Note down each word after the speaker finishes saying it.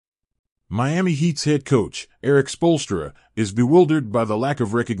Miami Heat's head coach, Erik Spoelstra, is bewildered by the lack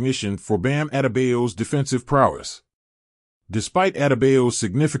of recognition for Bam Adebayo's defensive prowess. Despite Adebayo's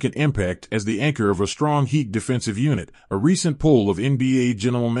significant impact as the anchor of a strong Heat defensive unit, a recent poll of NBA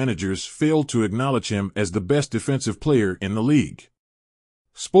general managers failed to acknowledge him as the best defensive player in the league.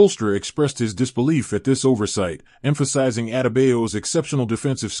 Spoelstra expressed his disbelief at this oversight, emphasizing Adebayo's exceptional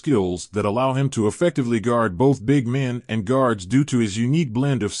defensive skills that allow him to effectively guard both big men and guards due to his unique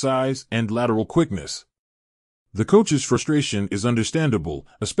blend of size and lateral quickness. The coach's frustration is understandable,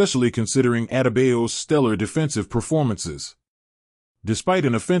 especially considering Adebayo's stellar defensive performances. Despite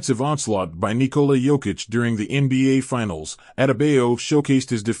an offensive onslaught by Nikola Jokic during the NBA Finals, Adebayo showcased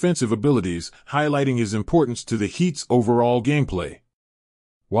his defensive abilities, highlighting his importance to the Heat's overall gameplay.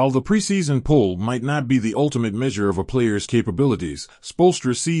 While the preseason poll might not be the ultimate measure of a player's capabilities,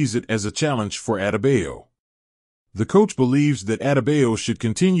 Spoelstra sees it as a challenge for Adebayo. The coach believes that Adebayo should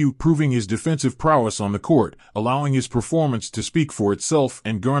continue proving his defensive prowess on the court, allowing his performance to speak for itself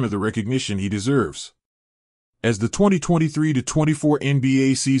and garner the recognition he deserves. As the 2023-24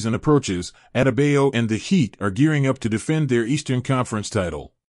 NBA season approaches, Adebayo and the Heat are gearing up to defend their Eastern Conference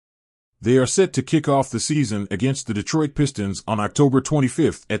title. They are set to kick off the season against the Detroit Pistons on October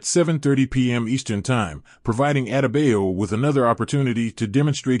 25th at 7:30 p.m. Eastern Time, providing Adebayo with another opportunity to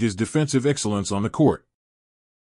demonstrate his defensive excellence on the court.